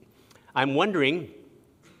I'm wondering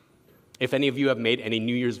if any of you have made any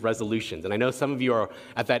New Year's resolutions. And I know some of you are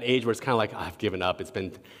at that age where it's kind of like, I've given up. It's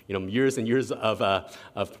been years and years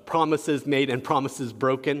of promises made and promises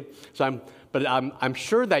broken. But I'm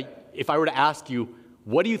sure that if I were to ask you,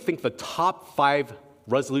 what do you think the top 5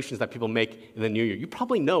 resolutions that people make in the new year? You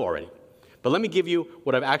probably know already. But let me give you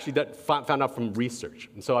what I've actually found out from research.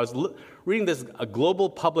 And so I was reading a global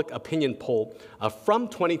public opinion poll from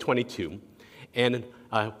 2022. And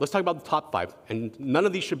let's talk about the top 5. And none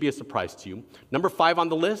of these should be a surprise to you. Number 5 on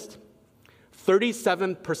the list,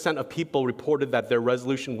 37% of people reported that their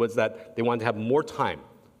resolution was that they wanted to have more time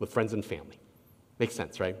with friends and family. Makes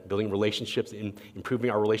sense, right? Building relationships, improving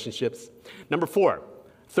our relationships. Number 4,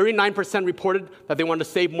 39% reported that they wanted to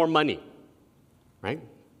save more money, right?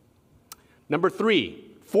 Number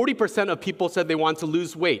 3, 40% of people said they wanted to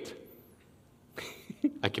lose weight.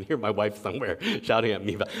 I can hear my wife somewhere shouting at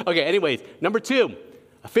me. Okay, anyways, number 2,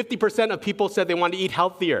 50% of people said they wanted to eat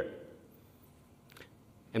healthier.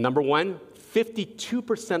 And number 1,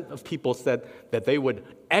 52% of people said that they would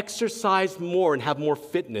exercise more and have more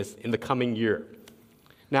fitness in the coming year.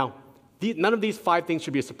 Now, none of these 5 things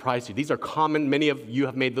should be a surprise to you. These are common. Many of you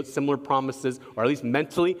have made similar promises, or at least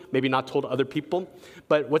mentally, maybe not told other people.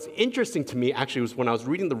 But what's interesting to me, actually, was when I was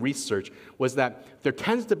reading the research, was that there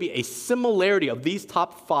tends to be a similarity of these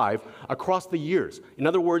top 5 across the years. In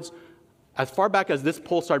other words, as far back as this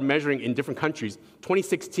poll started measuring in different countries,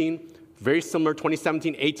 2016, very similar,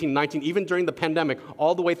 2017, 18, 19, even during the pandemic,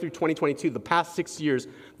 all the way through 2022, the past 6 years,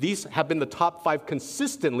 these have been the top 5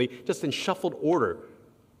 consistently, just in shuffled order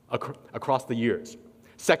across the years.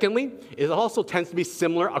 Secondly, it also tends to be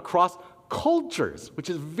similar across cultures, which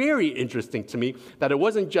is very interesting to me, that it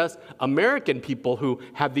wasn't just American people who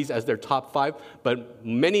had these as their top 5, but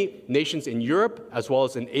many nations in Europe, as well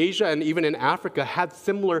as in Asia and even in Africa, had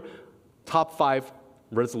similar top 5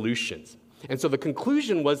 resolutions. And so the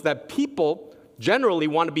conclusion was that people generally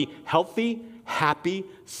want to be healthy, happy,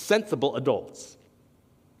 sensible adults.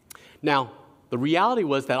 Now, the reality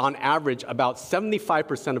was that on average, about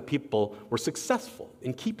 75% of people were successful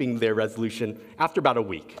in keeping their resolution after about a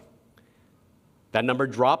week. That number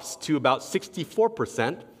drops to about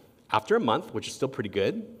 64% after a month, which is still pretty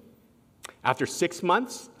good. After 6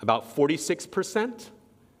 months, about 46%.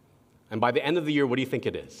 And by the end of the year, what do you think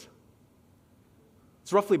it is?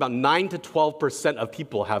 It's roughly about 9 to 12% of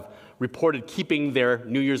people have reported keeping their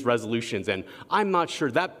New Year's resolutions, and I'm not sure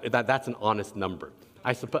that's an honest number.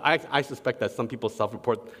 I suspect that some people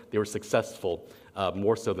self-report they were successful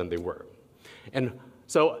more so than they were. And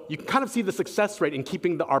so you can kind of see the success rate in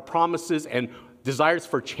keeping our promises and desires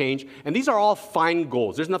for change. And these are all fine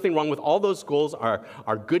goals. There's nothing wrong with all those goals are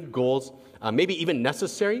good goals, maybe even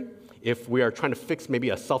necessary if we are trying to fix maybe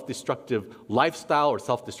a self-destructive lifestyle or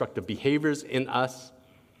self-destructive behaviors in us.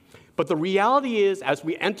 But the reality is, as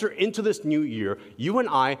we enter into this new year, you and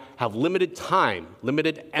I have limited time,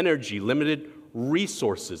 limited energy, limited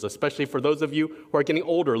resources, especially for those of you who are getting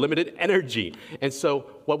older, limited energy. And so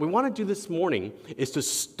what we want to do this morning is to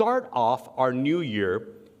start off our new year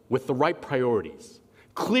with the right priorities,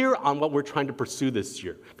 clear on what we're trying to pursue this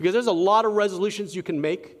year. Because there's a lot of resolutions you can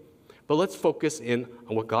make, but let's focus in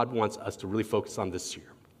on what God wants us to really focus on this year.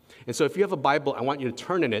 And so if you have a Bible, I want you to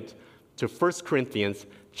turn in it to 1 Corinthians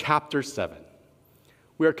chapter 7.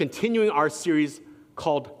 We are continuing our series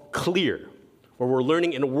called Clear, where we're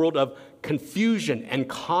learning in a world of confusion and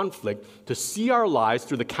conflict to see our lives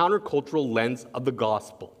through the countercultural lens of the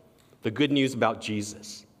gospel, the good news about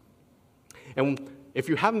Jesus. And if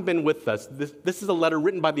you haven't been with us, this is a letter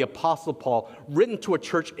written by the Apostle Paul, written to a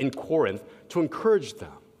church in Corinth to encourage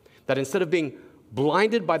them that instead of being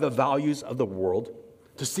blinded by the values of the world,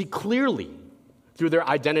 to see clearly through their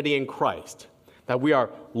identity in Christ, that we are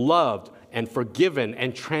loved and forgiven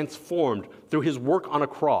and transformed through his work on a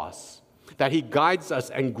cross, that he guides us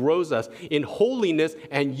and grows us in holiness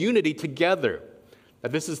and unity together.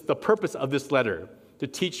 That this is the purpose of this letter, to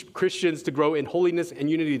teach Christians to grow in holiness and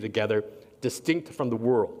unity together, distinct from the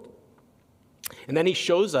world. And then he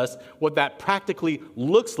shows us what that practically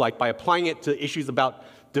looks like by applying it to issues about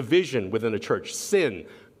division within a church, sin,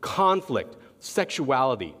 conflict,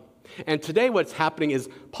 sexuality. And today what's happening is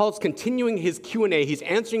Paul's continuing his Q&A. He's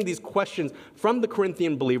answering these questions from the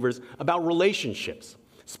Corinthian believers about relationships,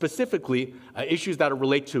 specifically issues that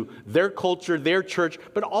relate to their culture, their church,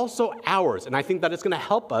 but also ours. And I think that it's going to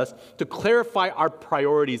help us to clarify our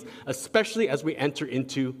priorities, especially as we enter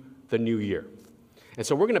into the new year. And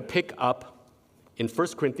so we're going to pick up in 1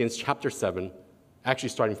 Corinthians chapter 7, actually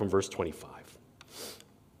starting from verse 25.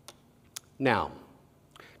 Now,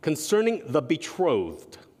 concerning the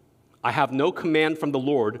betrothed, I have no command from the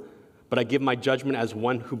Lord, but I give my judgment as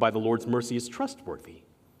one who by the Lord's mercy is trustworthy.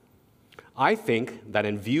 I think that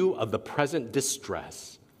in view of the present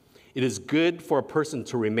distress, it is good for a person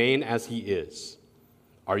to remain as he is.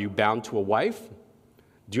 Are you bound to a wife?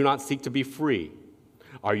 Do not seek to be free.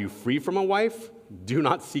 Are you free from a wife? Do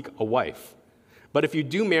not seek a wife. But if you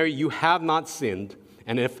do marry, you have not sinned,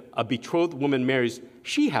 and if a betrothed woman marries,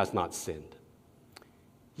 she has not sinned.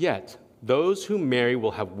 Yet, those who marry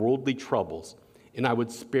will have worldly troubles, and I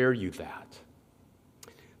would spare you that.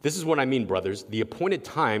 This is what I mean, brothers. The appointed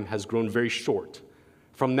time has grown very short.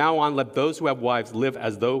 From now on, let those who have wives live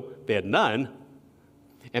as though they had none,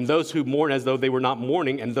 and those who mourn as though they were not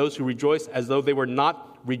mourning, and those who rejoice as though they were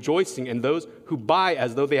not rejoicing, and those who buy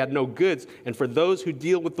as though they had no goods, and for those who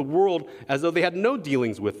deal with the world as though they had no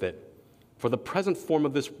dealings with it. For the present form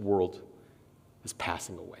of this world is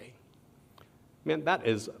passing away. Man, that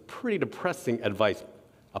is pretty depressing advice,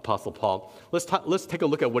 Apostle Paul. Let's take a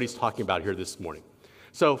look at what he's talking about here this morning.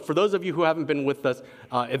 So for those of you who haven't been with us,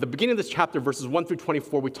 at the beginning of this chapter, verses 1 through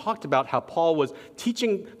 24, we talked about how Paul was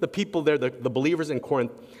teaching the people there, the believers in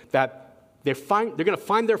Corinth, that they're going to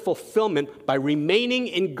find their fulfillment by remaining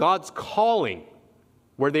in God's calling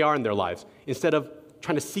where they are in their lives, instead of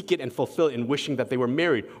trying to seek it and fulfill it in wishing that they were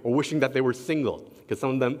married or wishing that they were single. Because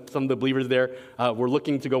some of the believers there were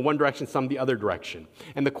looking to go one direction, some the other direction.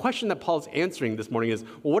 And the question that Paul's answering this morning is,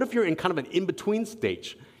 well, what if you're in kind of an in-between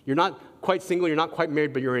stage? You're not quite single, you're not quite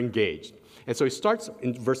married, but you're engaged. And so he starts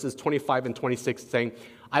in verses 25 and 26 saying,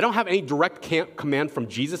 I don't have any direct command from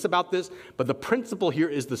Jesus about this, but the principle here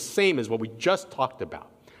is the same as what we just talked about.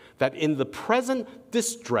 That in the present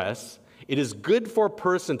distress, it is good for a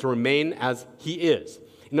person to remain as he is.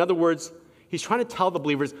 In other words, he's trying to tell the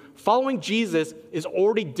believers, following Jesus is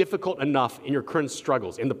already difficult enough in your current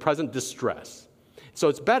struggles, in the present distress. So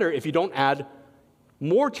it's better if you don't add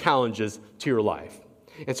more challenges to your life.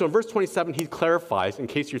 And so in verse 27, he clarifies, in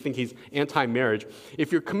case you think he's anti-marriage,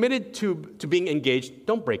 if you're committed to being engaged,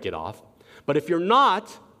 don't break it off. But if you're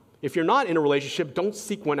not in a relationship, don't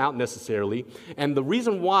seek one out necessarily. And the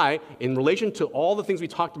reason why, in relation to all the things we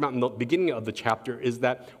talked about in the beginning of the chapter, is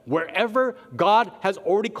that wherever God has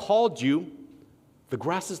already called you, the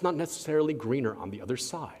grass is not necessarily greener on the other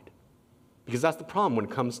side. Because that's the problem when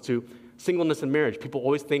it comes to singleness and marriage. People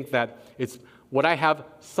always think that it's what I have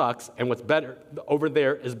sucks and what's better over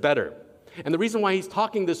there is better. And the reason why he's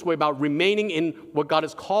talking this way about remaining in what God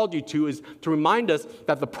has called you to is to remind us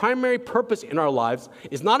that the primary purpose in our lives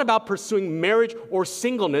is not about pursuing marriage or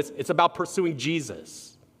singleness, it's about pursuing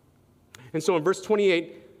Jesus. And so in verse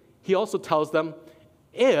 28, he also tells them,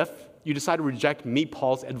 if you decide to reject me,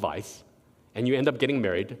 Paul's advice, and you end up getting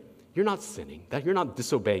married, you're not sinning, that you're not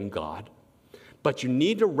disobeying God. But you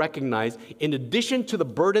need to recognize, in addition to the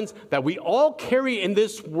burdens that we all carry in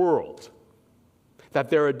this world, that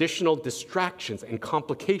there are additional distractions and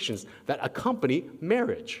complications that accompany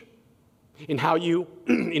marriage in how you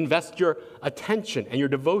invest your attention and your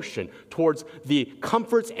devotion towards the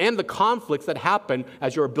comforts and the conflicts that happen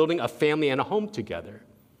as you're building a family and a home together.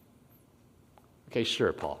 Okay,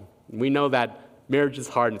 sure, Paul. We know that marriage is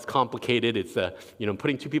hard and it's complicated. It's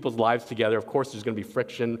putting two people's lives together. Of course, there's going to be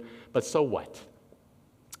friction, but so what?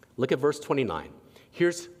 Look at verse 29.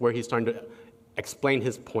 Here's where he's starting to explain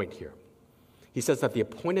his point here. He says that the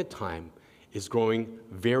appointed time is growing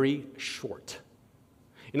very short.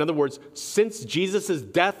 In other words, since Jesus'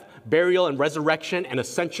 death, burial, and resurrection and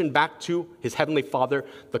ascension back to his heavenly Father,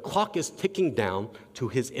 the clock is ticking down to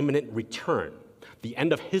his imminent return, the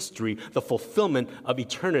end of history, the fulfillment of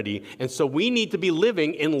eternity. And so we need to be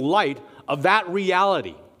living in light of that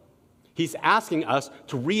reality. He's asking us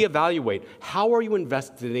to reevaluate, how are you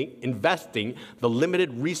investing the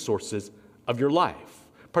limited resources of your life,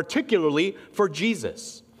 particularly for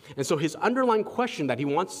Jesus? And so his underlying question that he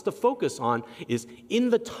wants us to focus on is, in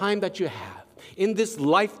the time that you have, in this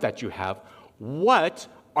life that you have, what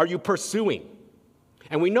are you pursuing?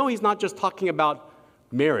 And we know he's not just talking about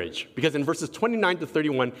marriage, because in verses 29 to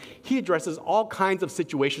 31, he addresses all kinds of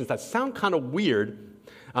situations that sound kind of weird,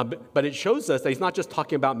 but it shows us that he's not just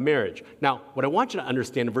talking about marriage. Now, what I want you to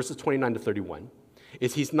understand in verses 29 to 31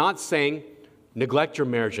 is he's not saying neglect your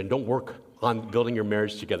marriage and don't work on building your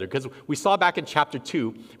marriage together. Because we saw back in chapter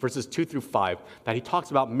 2, verses 2 through 5, that he talks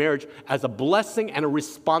about marriage as a blessing and a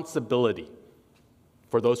responsibility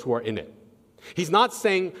for those who are in it. He's not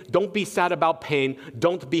saying don't be sad about pain,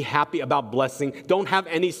 don't be happy about blessing, don't have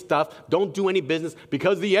any stuff, don't do any business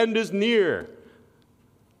because the end is near.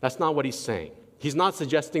 That's not what he's saying. He's not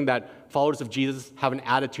suggesting that followers of Jesus have an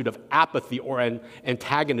attitude of apathy or an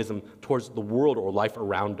antagonism towards the world or life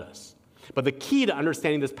around us. But the key to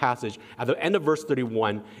understanding this passage at the end of verse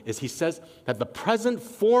 31 is he says that the present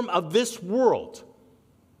form of this world,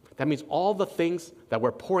 that means all the things that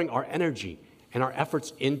we're pouring our energy and our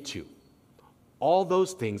efforts into, all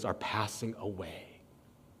those things are passing away.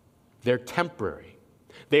 They're temporary.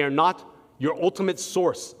 They are not your ultimate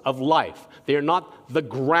source of life. They are not the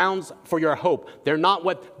grounds for your hope. They're not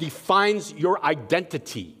what defines your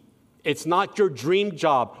identity. It's not your dream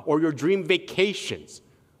job or your dream vacations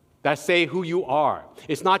that say who you are.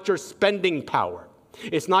 It's not your spending power.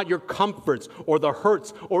 It's not your comforts or the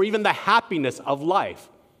hurts or even the happiness of life.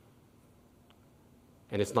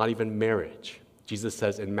 And it's not even marriage. Jesus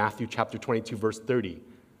says in Matthew chapter 22, verse 30,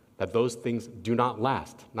 that those things do not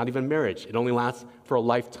last. Not even marriage. It only lasts for a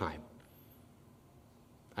lifetime.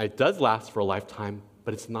 And it does last for a lifetime,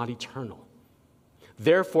 but it's not eternal.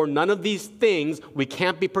 Therefore, none of these things, we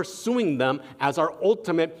can't be pursuing them as our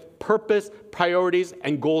ultimate purpose, priorities,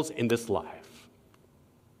 and goals in this life.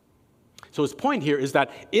 So his point here is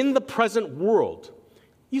that in the present world,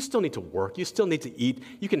 you still need to work. You still need to eat.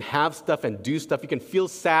 You can have stuff and do stuff. You can feel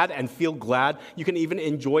sad and feel glad. You can even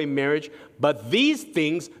enjoy marriage. But these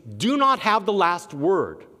things do not have the last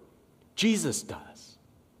word. Jesus does.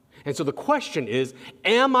 And so the question is,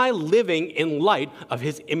 am I living in light of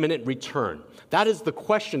his imminent return? That is the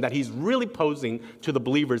question that he's really posing to the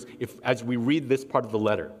believers as we read this part of the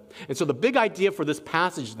letter. And so the big idea for this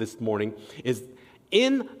passage this morning is,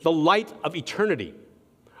 in the light of eternity,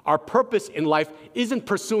 our purpose in life isn't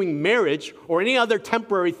pursuing marriage or any other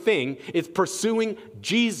temporary thing. It's pursuing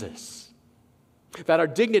Jesus. That our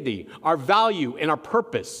dignity, our value, and our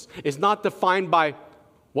purpose is not defined by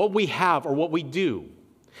what we have or what we do.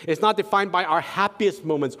 It's not defined by our happiest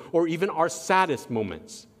moments or even our saddest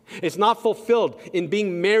moments. It's not fulfilled in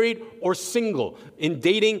being married or single, in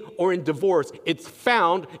dating or in divorce. It's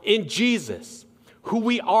found in Jesus, who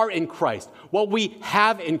we are in Christ, what we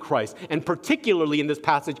have in Christ, and particularly in this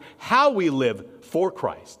passage, how we live for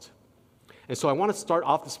Christ. And so I want to start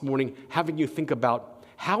off this morning having you think about,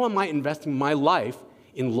 how am I investing my life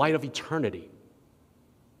in light of eternity?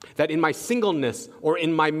 That in my singleness or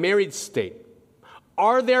in my married state,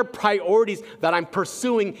 are there priorities that I'm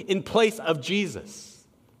pursuing in place of Jesus?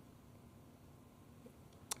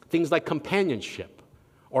 Things like companionship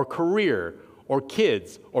or career or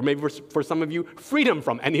kids, or maybe for some of you, freedom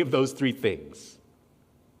from any of those three things.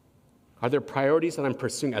 Are there priorities that I'm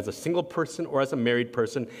pursuing as a single person or as a married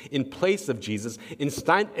person in place of Jesus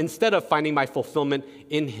instead of finding my fulfillment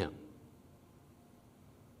in him?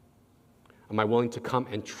 Am I willing to come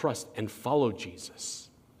and trust and follow Jesus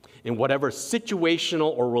in whatever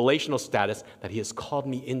situational or relational status that he has called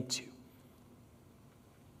me into?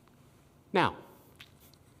 Now,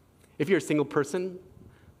 if you're a single person,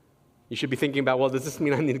 you should be thinking about, well, does this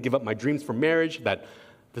mean I need to give up my dreams for marriage, that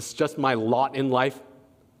this is just my lot in life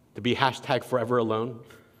to be #forever alone?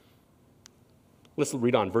 Let's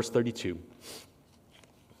read on, verse 32.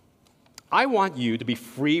 I want you to be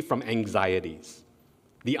free from anxieties.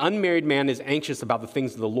 The unmarried man is anxious about the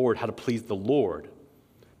things of the Lord, how to please the Lord.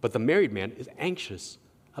 But the married man is anxious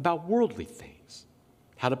about worldly things,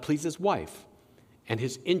 how to please his wife, and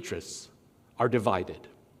his interests are divided.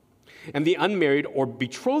 And the unmarried or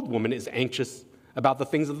betrothed woman is anxious about the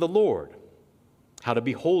things of the Lord, how to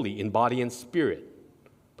be holy in body and spirit.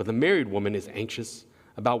 But the married woman is anxious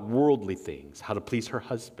about worldly things, how to please her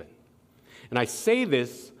husband. And I say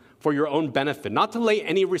this for your own benefit, not to lay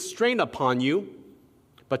any restraint upon you,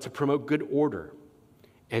 but to promote good order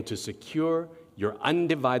and to secure your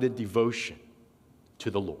undivided devotion to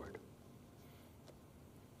the Lord.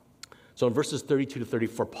 So in verses 32 to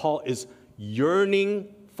 34, Paul is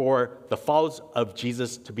yearning for the followers of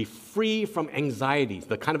Jesus to be free from anxieties,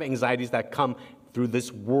 the kind of anxieties that come through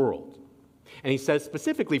this world. And he says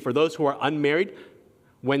specifically for those who are unmarried,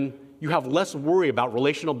 when you have less worry about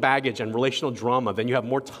relational baggage and relational drama, then you have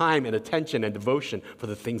more time and attention and devotion for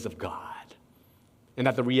the things of God. And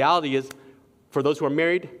that the reality is, for those who are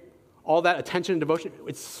married, all that attention and devotion,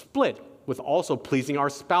 it's split with also pleasing our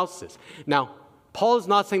spouses. Now, Paul is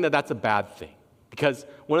not saying that that's a bad thing, because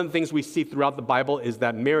one of the things we see throughout the Bible is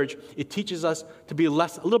that marriage, it teaches us to be a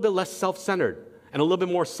little bit less self-centered and a little bit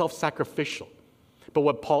more self-sacrificial. But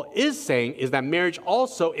what Paul is saying is that marriage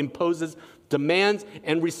also imposes demands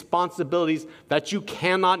and responsibilities that you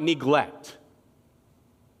cannot neglect.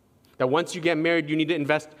 That once you get married, you need to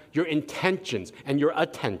invest your intentions and your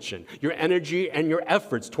attention, your energy and your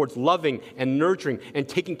efforts towards loving and nurturing and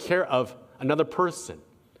taking care of another person,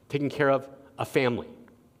 taking care of a family.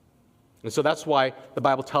 And so that's why the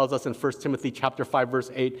Bible tells us in 1 Timothy chapter 5,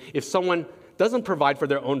 verse 8, if someone doesn't provide for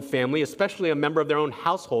their own family, especially a member of their own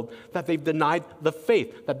household, that they've denied the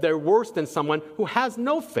faith, that they're worse than someone who has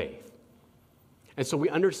no faith. And so we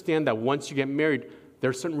understand that once you get married, there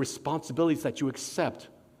are certain responsibilities that you accept,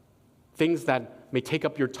 things that may take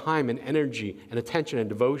up your time and energy and attention and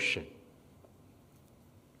devotion.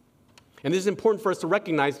 And this is important for us to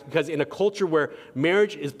recognize because in a culture where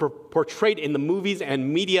marriage is portrayed in the movies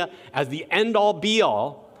and media as the end-all,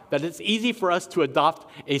 be-all, that it's easy for us to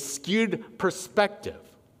adopt a skewed perspective,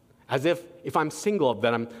 as if I'm single,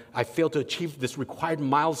 then I fail to achieve this required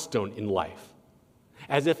milestone in life,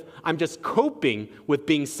 as if I'm just coping with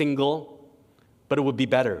being single, but it would be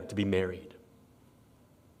better to be married.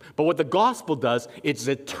 But what the gospel does is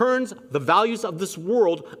it turns the values of this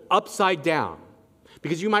world upside down.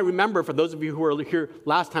 Because you might remember, for those of you who were here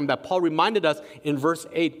last time, that Paul reminded us in verse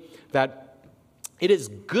 8 that it is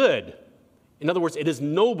good. In other words, it is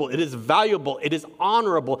noble, it is valuable, it is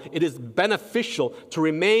honorable, it is beneficial to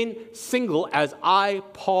remain single as I,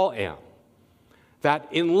 Paul, am. That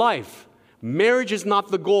in life, marriage is not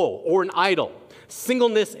the goal or an idol.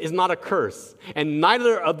 Singleness is not a curse. And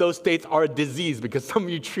neither of those states are a disease because some of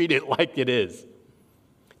you treat it like it is.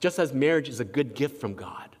 Just as marriage is a good gift from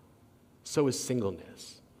God, so is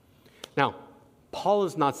singleness. Now, Paul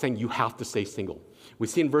is not saying you have to stay single. We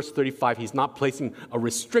see in verse 35, he's not placing a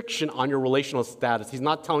restriction on your relational status. He's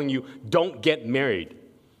not telling you, don't get married.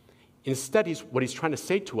 Instead, what he's trying to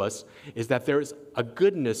say to us is that there is a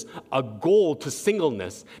goodness, a goal to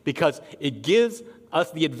singleness, because it gives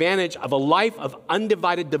us the advantage of a life of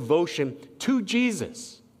undivided devotion to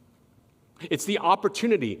Jesus. It's the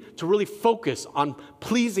opportunity to really focus on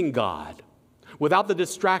pleasing God without the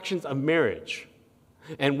distractions of marriage,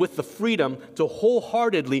 and with the freedom to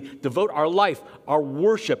wholeheartedly devote our life, our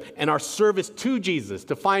worship, and our service to Jesus,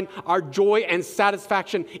 to find our joy and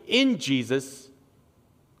satisfaction in Jesus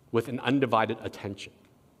with an undivided attention.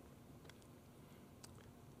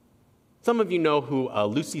 Some of you know who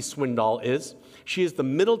Lucy Swindoll is. She is the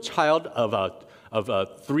middle child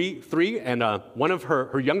of three, and one of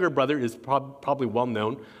her younger brother is probably well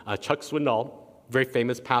known, Chuck Swindoll, very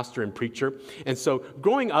famous pastor and preacher. And so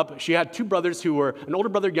growing up, she had two brothers who were, an older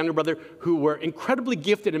brother, younger brother, who were incredibly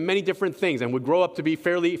gifted in many different things and would grow up to be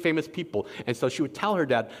fairly famous people. And so she would tell her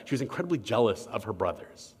dad she was incredibly jealous of her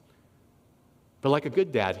brothers. But like a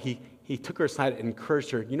good dad, he took her aside and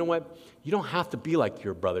encouraged her, you know what? You don't have to be like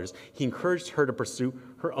your brothers. He encouraged her to pursue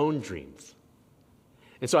her own dreams.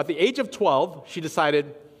 And so at the age of 12, she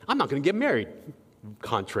decided, I'm not going to get married,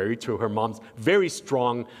 contrary to her mom's very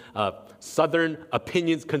strong Southern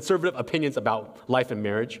opinions, conservative opinions about life and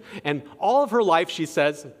marriage. And all of her life, she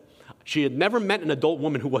says, she had never met an adult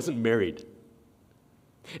woman who wasn't married,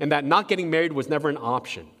 and that not getting married was never an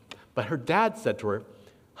option. But her dad said to her,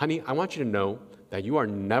 honey, I want you to know that you are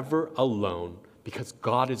never alone because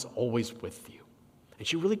God is always with you. And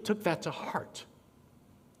she really took that to heart.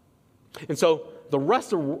 And so the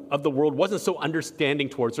rest of the world wasn't so understanding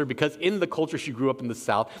towards her because in the culture she grew up in the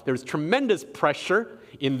South, there was tremendous pressure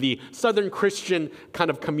in the Southern Christian kind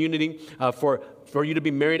of community for you to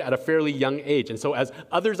be married at a fairly young age. And so as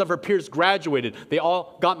others of her peers graduated, they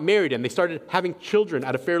all got married and they started having children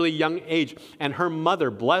at a fairly young age. And her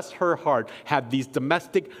mother, bless her heart, had these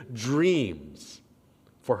domestic dreams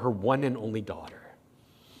for her one and only daughter.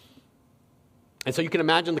 And so you can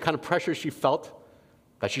imagine the kind of pressure she felt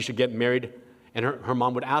that she should get married. And her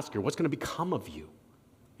mom would ask her, what's going to become of you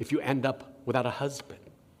if you end up without a husband?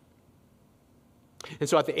 And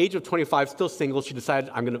so at the age of 25, still single, she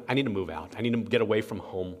decided, I need to move out. I need to get away from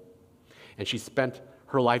home. And she spent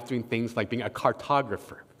her life doing things like being a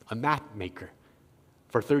cartographer, a map maker.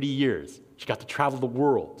 For 30 years, she got to travel the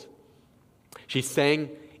world. She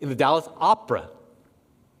sang in the Dallas Opera.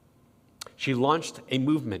 She launched a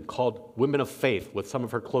movement called Women of Faith with some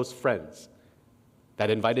of her close friends that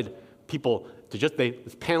invited people to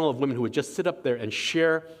this panel of women who would just sit up there and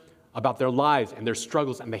share about their lives and their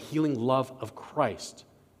struggles and the healing love of Christ.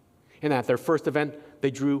 And at their first event, they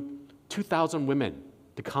drew 2,000 women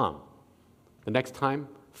to come. The next time,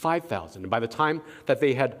 5,000. And by the time that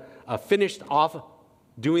they had finished off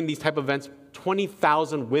doing these type of events,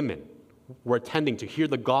 20,000 women were attending to hear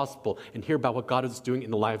the gospel and hear about what God is doing in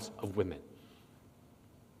the lives of women.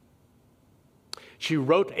 She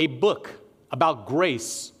wrote a book about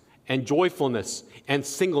grace and joyfulness and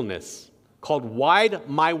singleness called Wide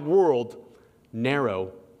My World,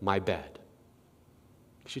 Narrow My Bed.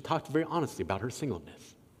 She talked very honestly about her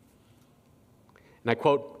singleness. And I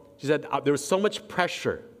quote, she said, there was so much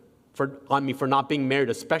pressure on me for not being married,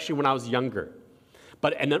 especially when I was younger.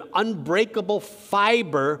 but an unbreakable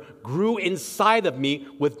fiber grew inside of me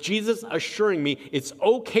with Jesus assuring me it's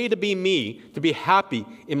okay to be me, to be happy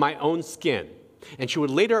in my own skin. And she would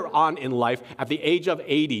later on in life, at the age of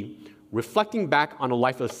 80, reflecting back on a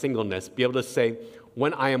life of singleness, be able to say,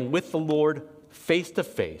 when I am with the Lord face to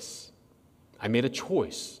face, I made a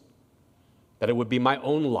choice that it would be my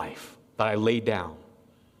own life that I lay down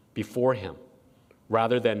before Him,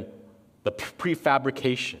 rather than the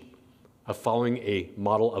prefabrication of following a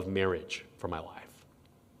model of marriage for my life.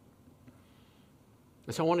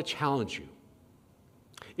 And so I want to challenge you.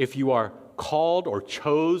 If you are called or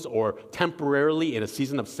chose or temporarily in a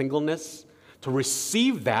season of singleness, to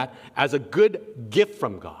receive that as a good gift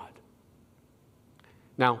from God.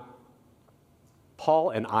 Now,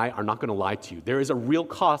 Paul and I are not going to lie to you. There is a real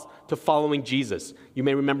cost to following Jesus. You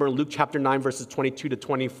may remember in Luke chapter 9, verses 22 to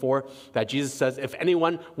 24, that Jesus says, if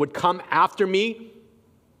anyone would come after me,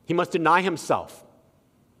 he must deny himself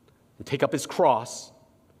and take up his cross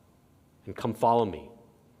and come follow me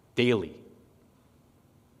daily.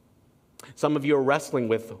 Some of you are wrestling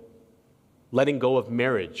with letting go of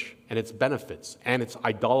marriage and its benefits and its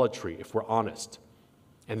idolatry, if we're honest.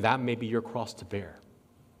 And that may be your cross to bear.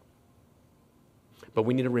 But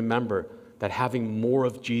we need to remember that having more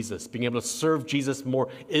of Jesus, being able to serve Jesus more,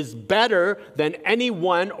 is better than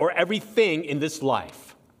anyone or everything in this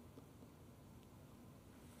life.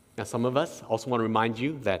 Now, some of us also want to remind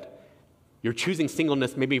you that you're choosing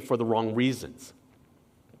singleness maybe for the wrong reasons.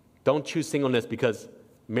 Don't choose singleness because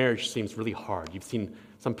marriage seems really hard. You've seen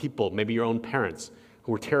some people, maybe your own parents,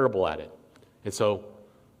 who were terrible at it. And so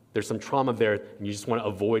there's some trauma there, and you just want to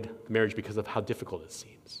avoid marriage because of how difficult it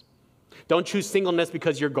seems. Don't choose singleness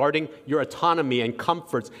because you're guarding your autonomy and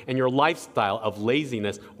comforts and your lifestyle of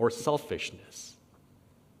laziness or selfishness.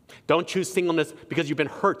 Don't choose singleness because you've been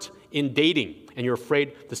hurt in dating and you're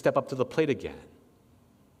afraid to step up to the plate again.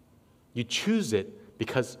 You choose it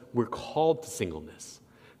because we're called to singleness.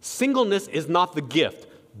 Singleness is not the gift.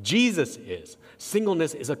 Jesus is.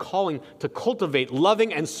 Singleness is a calling to cultivate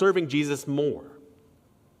loving and serving Jesus more.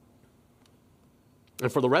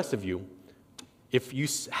 And for the rest of you, if you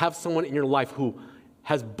have someone in your life who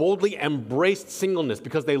has boldly embraced singleness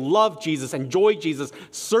because they love Jesus, enjoy Jesus,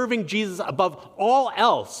 serving Jesus above all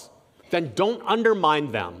else, then don't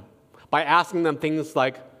undermine them by asking them things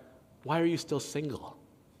like, why are you still single?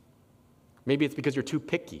 Maybe it's because you're too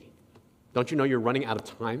picky. Don't you know you're running out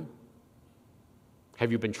of time?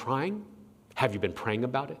 Have you been trying? Have you been praying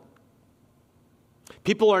about it?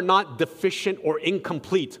 People are not deficient or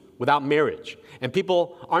incomplete without marriage. And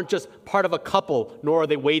people aren't just part of a couple, nor are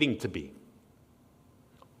they waiting to be.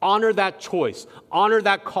 Honor that choice. Honor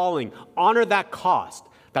that calling. Honor that cost.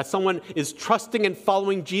 That someone is trusting and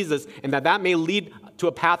following Jesus, and that may lead to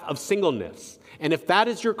a path of singleness. And if that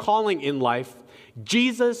is your calling in life,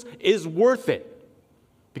 Jesus is worth it.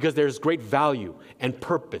 Because there's great value and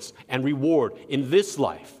purpose and reward in this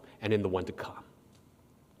life and in the one to come.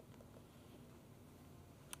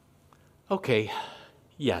 Okay,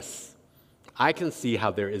 yes, I can see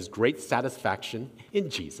how there is great satisfaction in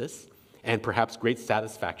Jesus and perhaps great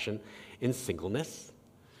satisfaction in singleness.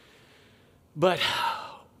 But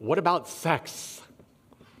what about sex?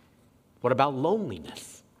 What about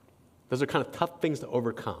loneliness? Those are kind of tough things to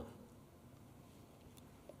overcome.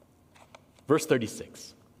 Verse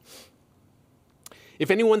 36. If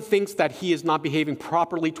anyone thinks that he is not behaving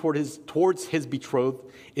properly towards his betrothed,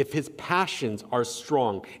 if his passions are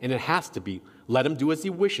strong, and it has to be, let him do as he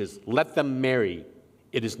wishes. Let them marry.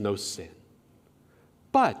 It is no sin.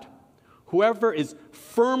 But whoever is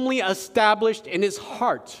firmly established in his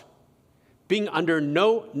heart, being under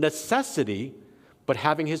no necessity, but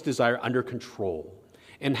having his desire under control,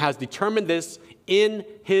 and has determined this in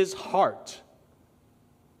his heart,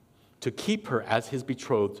 to keep her as his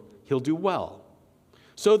betrothed, he'll do well.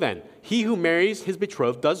 So then, he who marries his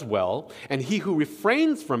betrothed does well, and he who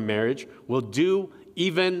refrains from marriage will do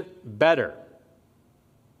even better.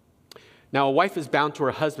 Now, a wife is bound to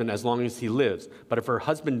her husband as long as he lives, but if her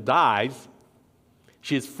husband dies,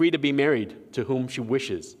 she is free to be married to whom she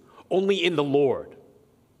wishes, only in the Lord.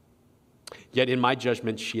 Yet in my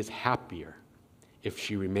judgment, she is happier if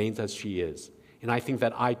she remains as she is. And I think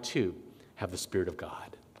that I, too, have the Spirit of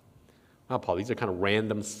God. Wow, Paul, these are kind of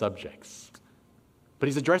random subjects. But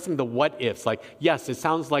he's addressing the what-ifs. Like, yes, it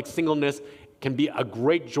sounds like singleness can be a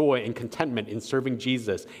great joy and contentment in serving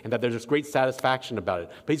Jesus, and that there's this great satisfaction about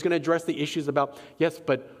it. But he's going to address the issues about, yes,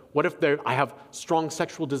 but what if I have strong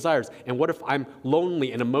sexual desires? And what if I'm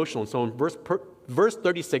lonely and emotional? And so in verse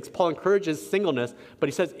 36, Paul encourages singleness, but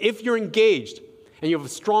he says, if you're engaged and you have a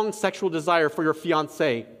strong sexual desire for your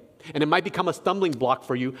fiancé, and it might become a stumbling block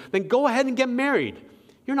for you, then go ahead and get married.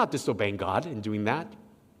 You're not disobeying God in doing that.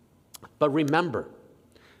 But remember,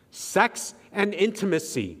 sex and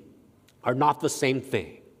intimacy are not the same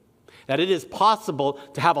thing. That it is possible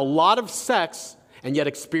to have a lot of sex and yet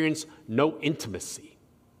experience no intimacy.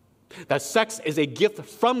 That sex is a gift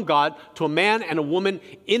from God to a man and a woman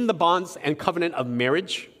in the bonds and covenant of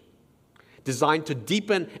marriage, designed to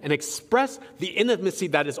deepen and express the intimacy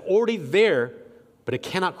that is already there, but it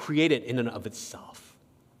cannot create it in and of itself.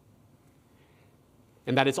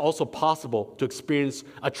 And that it's also possible to experience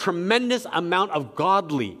a tremendous amount of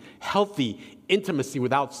godly, healthy intimacy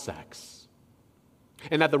without sex.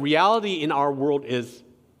 And that the reality in our world is,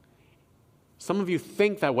 some of you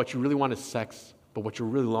think that what you really want is sex, but what you're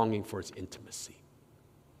really longing for is intimacy.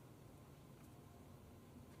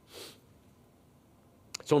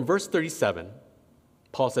 So in verse 37,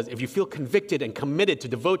 Paul says, if you feel convicted and committed to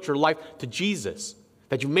devote your life to Jesus,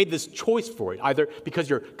 that you've made this choice for it, either because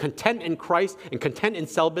you're content in Christ and content in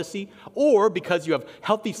celibacy, or because you have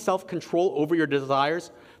healthy self-control over your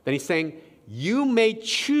desires, then he's saying, you may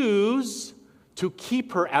choose to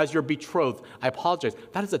keep her as your betrothed. I apologize.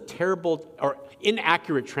 That is a terrible or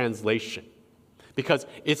inaccurate translation. Because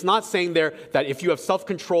it's not saying there that if you have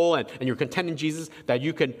self-control and you're content in Jesus, that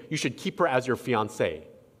you should keep her as your fiancée.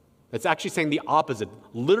 It's actually saying the opposite.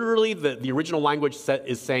 Literally, the original language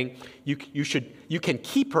is saying you can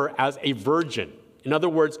keep her as a virgin. In other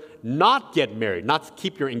words, not get married, not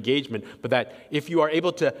keep your engagement, but that if you are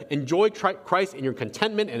able to enjoy Christ in your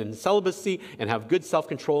contentment and in celibacy and have good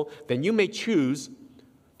self-control, then you may choose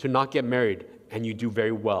to not get married, and you do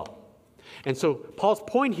very well. And so Paul's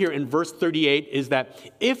point here in verse 38 is that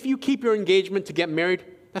if you keep your engagement to get married,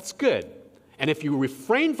 that's good. And if you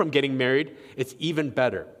refrain from getting married, it's even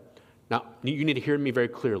better. Now, you need to hear me very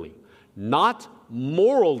clearly. Not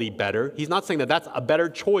morally better. He's not saying that that's a better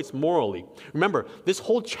choice morally. Remember, this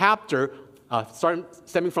whole chapter,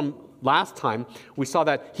 stemming from last time, we saw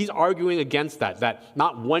that he's arguing against that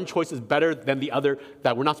not one choice is better than the other,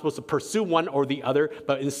 that we're not supposed to pursue one or the other,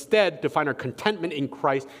 but instead to find our contentment in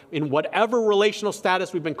Christ in whatever relational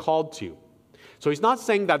status we've been called to. So he's not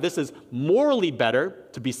saying that this is morally better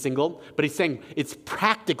to be single, but he's saying it's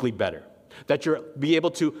practically better. That you'll be able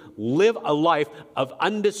to live a life of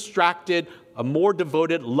undistracted, a more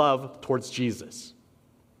devoted love towards Jesus.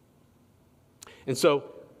 And so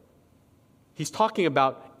he's talking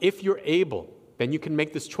about if you're able, then you can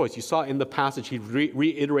make this choice. You saw in the passage, he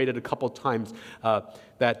reiterated a couple times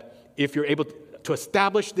that if you're able to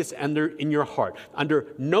establish this in your heart, under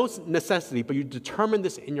no necessity, but you determine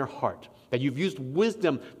this in your heart, that you've used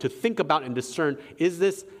wisdom to think about and discern, is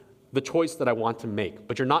this the choice that I want to make?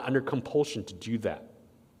 But you're not under compulsion to do that.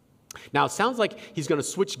 Now, it sounds like he's going to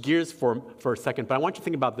switch gears for a second, but I want you to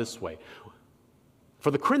think about it this way.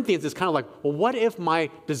 For the Corinthians, it's kind of like, well, what if my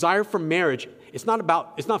desire for marriage, it's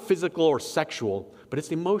not physical or sexual, but it's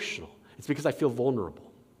emotional. It's because I feel vulnerable.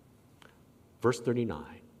 Verse 39,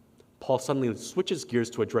 Paul suddenly switches gears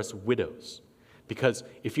to address widows. Because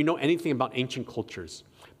if you know anything about ancient cultures,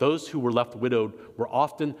 those who were left widowed were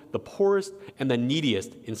often the poorest and the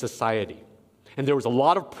neediest in society. And there was a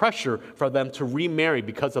lot of pressure for them to remarry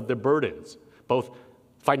because of their burdens, both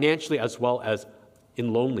financially as well as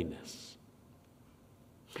in loneliness.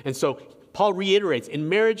 And so Paul reiterates, in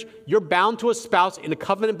marriage, you're bound to a spouse in a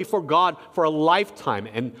covenant before God for a lifetime.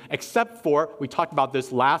 And except for, we talked about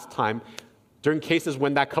this last time, during cases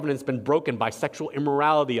when that covenant's been broken by sexual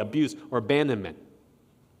immorality, abuse, or abandonment.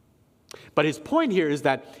 But his point here is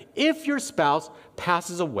that if your spouse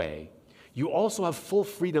passes away, you also have full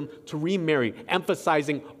freedom to remarry,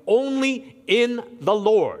 emphasizing only in the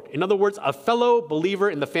Lord. In other words, a fellow believer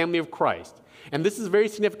in the family of Christ. And this is very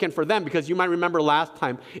significant for them because you might remember last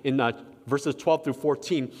time in verses 12 through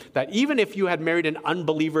 14 that even if you had married an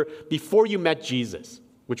unbeliever before you met Jesus,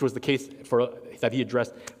 which was the case that he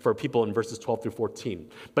addressed for people in verses 12 through 14.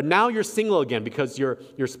 But now you're single again because your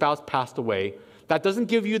spouse passed away. That doesn't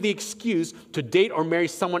give you the excuse to date or marry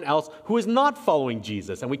someone else who is not following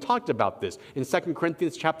Jesus. And we talked about this in 2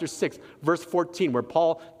 Corinthians chapter 6, verse 14, where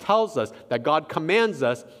Paul tells us that God commands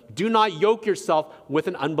us, do not yoke yourself with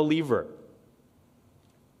an unbeliever.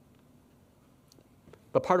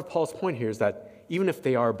 But part of Paul's point here is that even if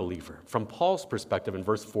they are a believer, from Paul's perspective in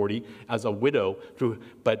verse 40, as a widow,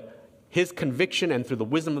 but his conviction and through the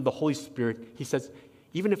wisdom of the Holy Spirit, he says,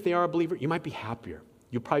 even if they are a believer, you might be happier.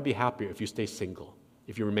 You'll probably be happier if you stay single,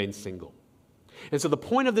 if you remain single. And so the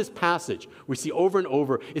point of this passage we see over and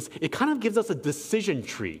over is it kind of gives us a decision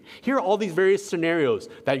tree. Here are all these various scenarios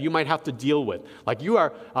that you might have to deal with. Like you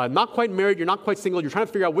are not quite married, you're not quite single, you're trying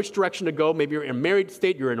to figure out which direction to go. Maybe you're in a married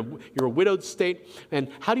state, you're a widowed state. And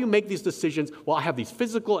how do you make these decisions? Well, I have these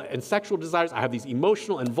physical and sexual desires. I have these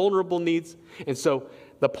emotional and vulnerable needs. And so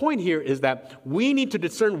the point here is that we need to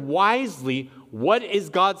discern wisely what is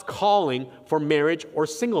God's calling for marriage or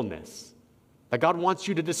singleness. That God wants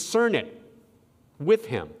you to discern it with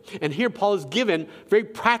him. And here Paul is given very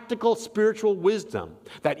practical spiritual wisdom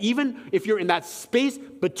that even if you're in that space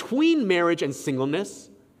between marriage and singleness,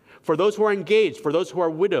 for those who are engaged, for those who are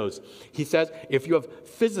widows, he says if you have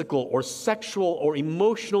physical or sexual or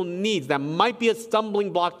emotional needs that might be a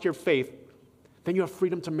stumbling block to your faith, then you have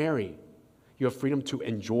freedom to marry. You have freedom to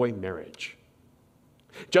enjoy marriage.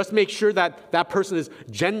 Just make sure that that person is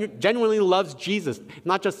genuinely loves Jesus,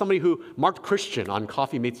 not just somebody who marked Christian on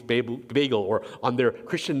Coffee Mates Bagel or on their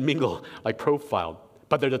Christian Mingle profile,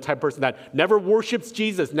 but they're the type of person that never worships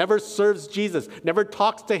Jesus, never serves Jesus, never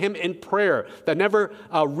talks to him in prayer, that never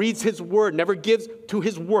reads his word, never gives to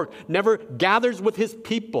his work, never gathers with his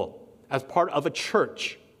people as part of a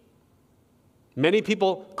church. Many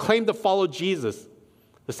people claim to follow Jesus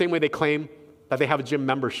the same way they claim that they have a gym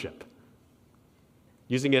membership,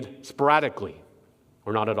 using it sporadically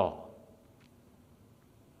or not at all.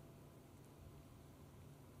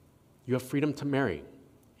 You have freedom to marry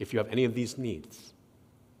if you have any of these needs.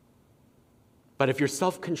 But if you're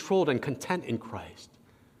self-controlled and content in Christ,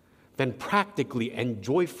 then practically and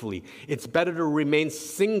joyfully, it's better to remain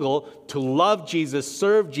single, to love Jesus,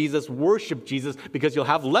 serve Jesus, worship Jesus, because you'll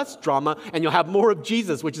have less drama and you'll have more of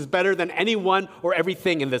Jesus, which is better than anyone or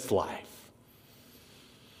everything in this life.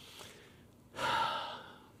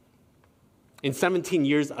 In 17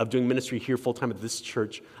 years of doing ministry here full-time at this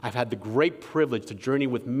church, I've had the great privilege to journey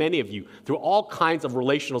with many of you through all kinds of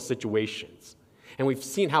relational situations. And we've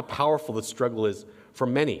seen how powerful the struggle is for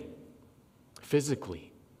many.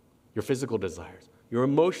 Physically, your physical desires, your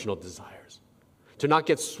emotional desires, to not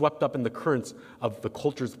get swept up in the currents of the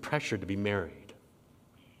culture's pressure to be married.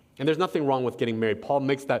 And there's nothing wrong with getting married. Paul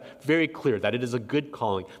makes that very clear, that it is a good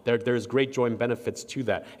calling. There is great joy and benefits to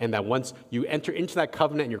that. And that once you enter into that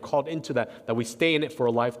covenant and you're called into that we stay in it for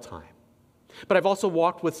a lifetime. But I've also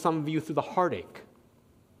walked with some of you through the heartache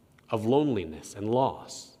of loneliness and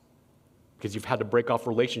loss, because you've had to break off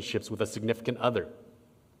relationships with a significant other,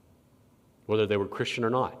 whether they were Christian or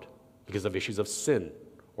not, because of issues of sin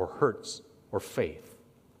or hurts or faith.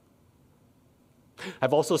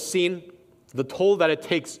 I've also seen the toll that it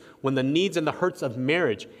takes when the needs and the hurts of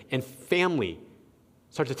marriage and family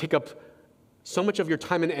start to take up so much of your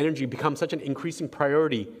time and energy, become such an increasing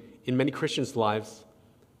priority in many Christians' lives,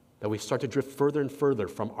 that we start to drift further and further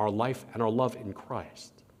from our life and our love in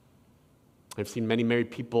Christ. I've seen many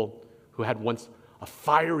married people who had once a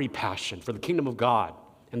fiery passion for the kingdom of God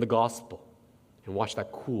and the gospel, and watch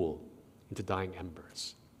that cool into dying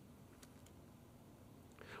embers.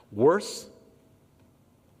 Worse,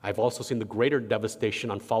 I've also seen the greater devastation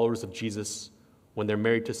on followers of Jesus when they're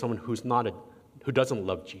married to someone who doesn't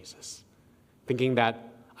love Jesus, thinking that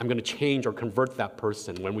I'm going to change or convert that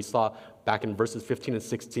person, when we saw back in verses 15 and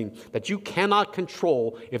 16 that you cannot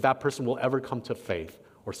control if that person will ever come to faith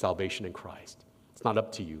or salvation in Christ. It's not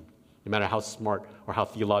up to you, no matter how smart or how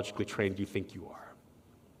theologically trained you think you are.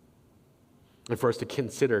 And for us to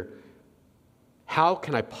consider, how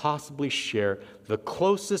can I possibly share the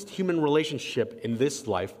closest human relationship in this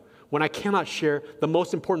life when I cannot share the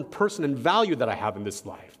most important person and value that I have in this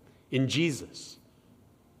life, in Jesus?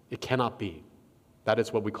 It cannot be. That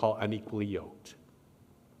is what we call unequally yoked.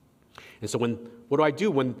 And so what do I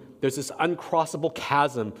do when there's this uncrossable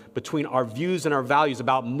chasm between our views and our values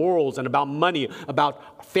about morals and about money,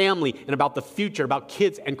 about family and about the future, about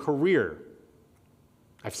kids and career?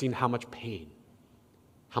 I've seen how much pain,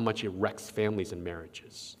 how much it wrecks families and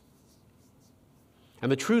marriages.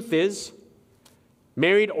 And the truth is,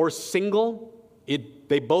 married or single,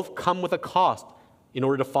 they both come with a cost in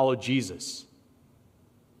order to follow Jesus.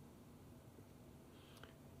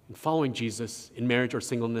 And following Jesus in marriage or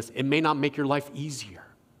singleness, it may not make your life easier,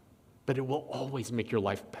 but it will always make your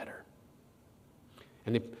life better.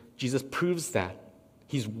 And if Jesus proves that,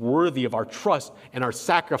 he's worthy of our trust and our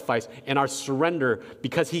sacrifice and our surrender,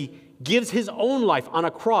 because he gives his own life on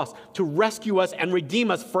a cross to rescue us and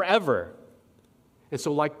redeem us forever. And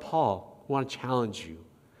so, like Paul, I want to challenge you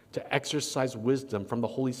to exercise wisdom from the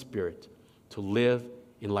Holy Spirit to live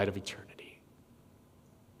in light of eternity.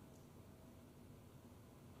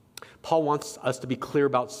 Paul wants us to be clear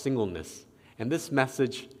about singleness. And this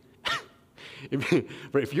message,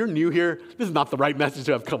 If you're new here, this is not the right message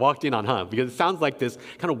to have walked in on, huh? Because it sounds like this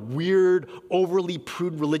kind of weird, overly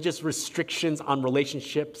prude religious restrictions on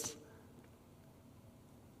relationships.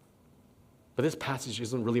 But this passage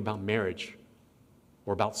isn't really about marriage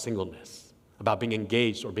or about singleness, about being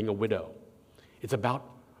engaged or being a widow. It's about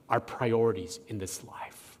our priorities in this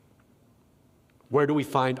life. Where do we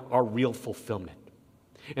find our real fulfillment?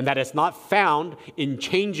 And that it's not found in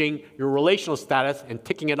changing your relational status and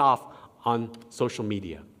ticking it off on social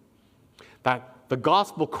media. That the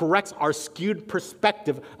gospel corrects our skewed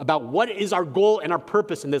perspective about what is our goal and our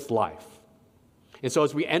purpose in this life. And so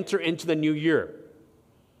as we enter into the new year,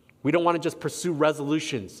 we don't want to just pursue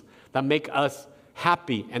resolutions that make us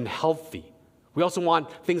happy and healthy. We also want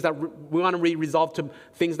things that we want to resolve to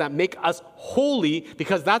things that make us holy,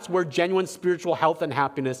 because that's where genuine spiritual health and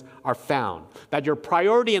happiness are found. That your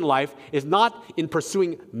priority in life is not in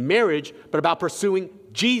pursuing marriage, but about pursuing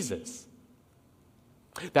Jesus.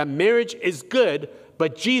 That marriage is good,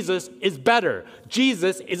 but Jesus is better.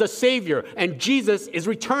 Jesus is a Savior, and Jesus is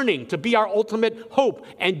returning to be our ultimate hope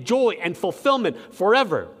and joy and fulfillment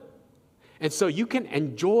forever. And so you can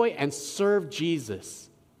enjoy and serve Jesus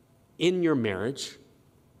in your marriage,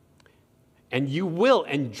 and you will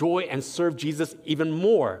enjoy and serve Jesus even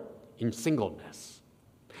more in singleness.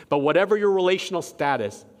 But whatever your relational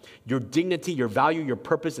status, your dignity, your value, your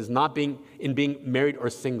purpose is not being married or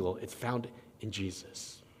single. It's found in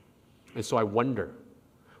Jesus. And so I wonder,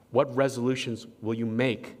 what resolutions will you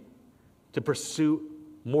make to pursue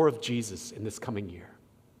more of Jesus in this coming year?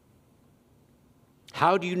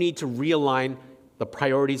 How do you need to realign the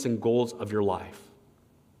priorities and goals of your life?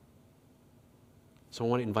 So I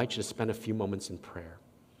want to invite you to spend a few moments in prayer,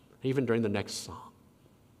 even during the next song,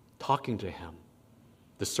 talking to Him,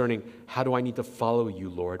 discerning, how do I need to follow you,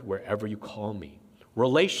 Lord, wherever you call me,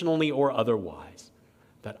 relationally or otherwise,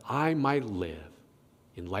 that I might live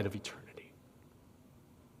in light of eternity.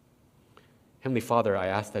 Heavenly Father, I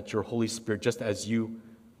ask that your Holy Spirit, just as you,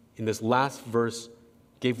 in this last verse,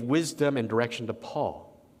 gave wisdom and direction to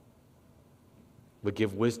Paul, would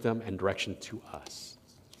give wisdom and direction to us.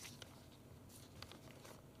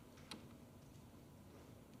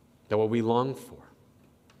 That what we long for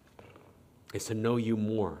is to know you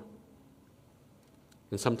more,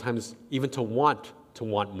 and sometimes even to want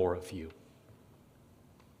more of you.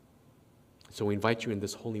 So we invite you in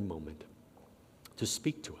this holy moment to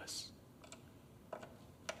speak to us,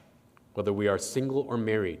 whether we are single or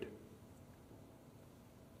married.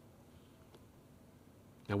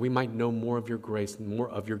 That we might know more of your grace and more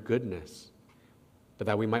of your goodness, but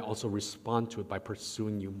that we might also respond to it by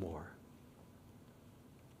pursuing you more.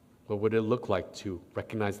 What would it look like to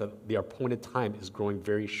recognize that the appointed time is growing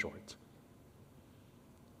very short,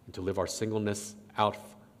 and to live our singleness out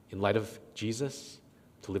in light of Jesus,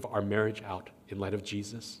 to live our marriage out in light of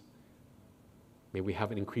Jesus? May we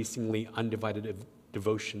have an increasingly undivided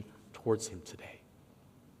devotion towards Him today.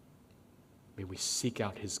 May we seek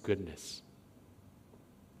out His goodness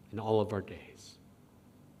in all of our days.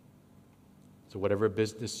 So whatever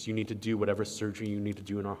business you need to do, whatever surgery you need to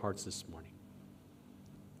do in our hearts this morning,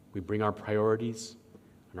 we bring our priorities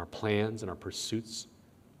and our plans and our pursuits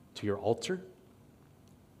to your altar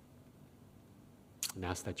and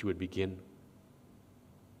ask that you would begin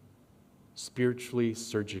spiritually,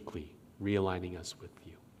 surgically realigning us with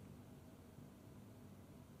you.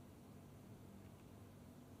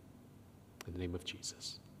 In the name of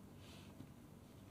Jesus.